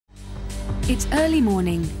It's early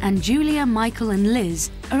morning and Julia, Michael and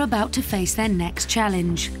Liz are about to face their next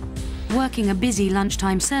challenge. Working a busy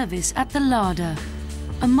lunchtime service at the Larder,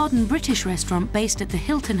 a modern British restaurant based at the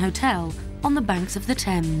Hilton Hotel on the banks of the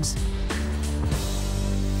Thames.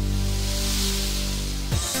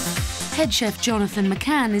 Head chef Jonathan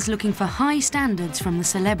McCann is looking for high standards from the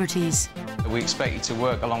celebrities. We expect you to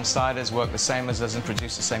work alongside us, work the same as us and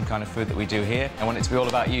produce the same kind of food that we do here. I want it to be all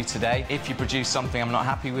about you today. If you produce something I'm not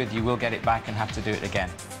happy with, you will get it back and have to do it again.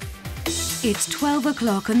 It's 12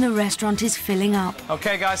 o'clock and the restaurant is filling up.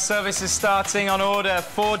 OK, guys, service is starting. On order,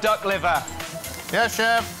 4 duck liver. Yes,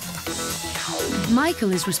 chef.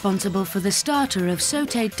 Michael is responsible for the starter of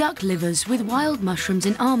sautéed duck livers with wild mushrooms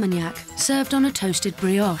in Armagnac, served on a toasted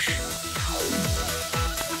brioche.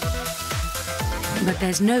 But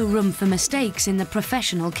there's no room for mistakes in the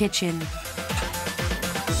professional kitchen.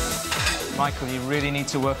 Michael, you really need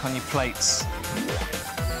to work on your plates.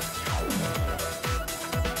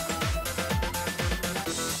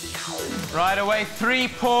 Right away, 3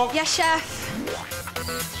 pork. Yes, chef.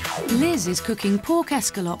 Liz is cooking pork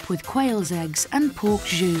escalope with quail's eggs and pork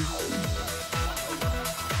jus.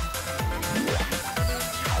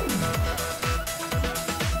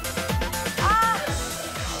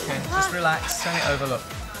 OK, just relax, turn it over, look.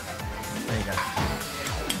 There you go.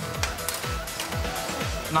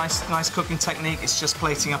 Nice cooking technique, it's just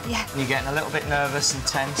plating up. Yeah. And you're getting a little bit nervous and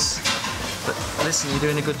tense. But listen, you're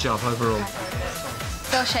doing a good job overall.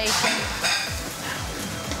 Still shaking.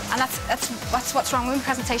 And that's what's wrong with my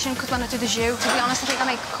presentation, because when I do the jus, to be honest, I think I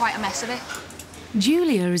make quite a mess of it.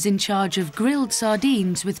 Julia is in charge of grilled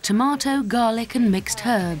sardines with tomato, garlic and mixed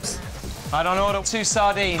herbs. Right, on order, 2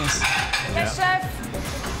 sardines. Yes, chef.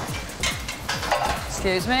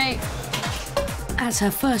 Excuse me. As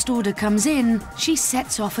her first order comes in, she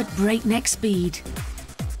sets off at breakneck speed.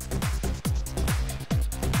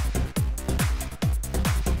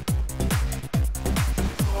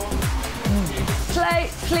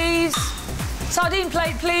 Plate, please. Sardine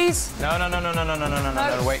plate, please. No,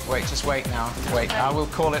 wait, just wait now. Wait, I will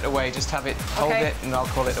call it away. Just have it, hold it, and I'll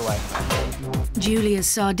call it away. Julia's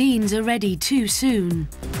sardines are ready too soon.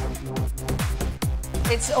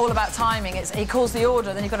 It's all about timing. He calls the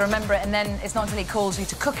order, then you've got to remember it, and then it's not until he calls you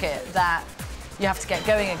to cook it that you have to get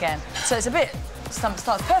going again. So it's a bit... starts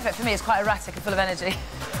perfect for me. It's quite erratic and full of energy.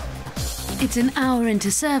 It's an hour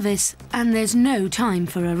into service, and there's no time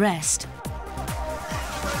for a rest.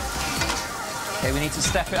 OK, we need to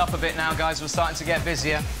step it up a bit now, guys. We're starting to get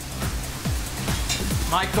busier.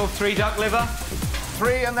 Michael, 3 duck liver.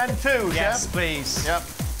 3 and then 2, Yes, chef? please. Yep.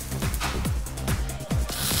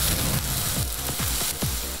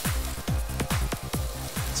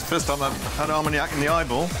 It's the first time I've had Armagnac in the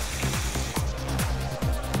eyeball.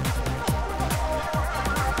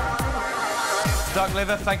 Duck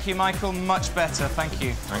liver, thank you, Michael. Much better, thank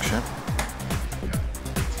you. Thanks, chef.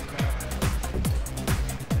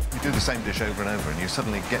 You do the same dish over and over and you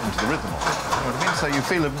suddenly get into the rhythm of it. You know what I mean? So you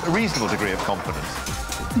feel a reasonable degree of confidence.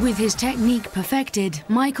 With his technique perfected,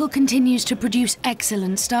 Michael continues to produce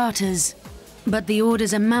excellent starters. But the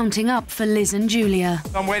orders are mounting up for Liz and Julia.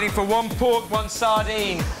 I'm waiting for 1 pork, 1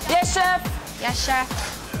 sardine. Yes, chef. Yes, chef.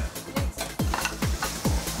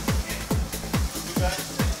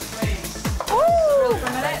 Ooh! For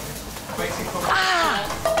a minute. Waiting for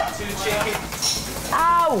 2 chickens.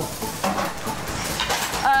 Ow!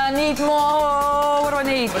 Need more... What do I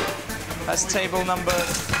need? That's table number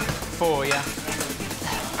 4, yeah.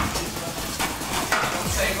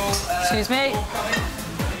 Excuse me.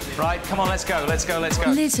 Right, come on, let's go.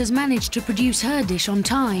 Liz has managed to produce her dish on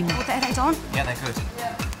time. Are they done? Yeah, they're good.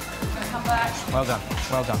 Come back. Well done,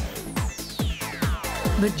 well done.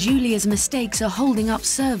 But Julia's mistakes are holding up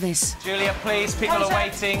service. Julia, please, people are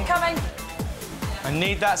waiting. Coming. I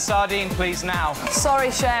need that sardine, please, now.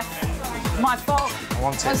 Sorry, chef. My fault. I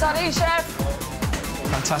want it. One sardine, chef.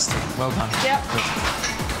 Fantastic, well done. Yep.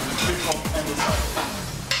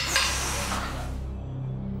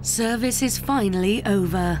 Service is finally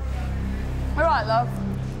over. All right, love.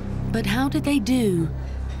 But how did they do?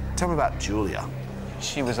 Tell me about Julia.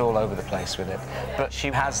 She was all over the place with it, but she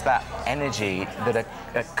has that energy that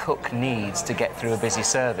a cook needs to get through a busy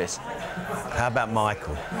service. How about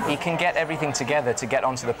Michael? He can get everything together to get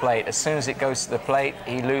onto the plate. As soon as it goes to the plate,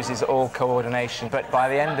 he loses all coordination. But by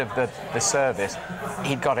the end of the service,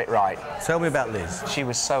 he'd got it right. Tell me about Liz. She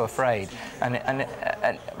was so afraid,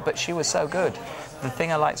 but she was so good. The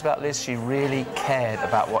thing I liked about Liz, she really cared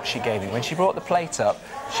about what she gave me. When she brought the plate up,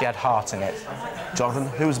 she had heart in it. Jonathan,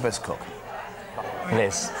 who was the best cook?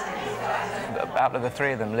 Liz. Out of the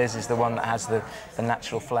 3 of them, Liz is the one that has the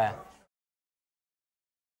natural flair.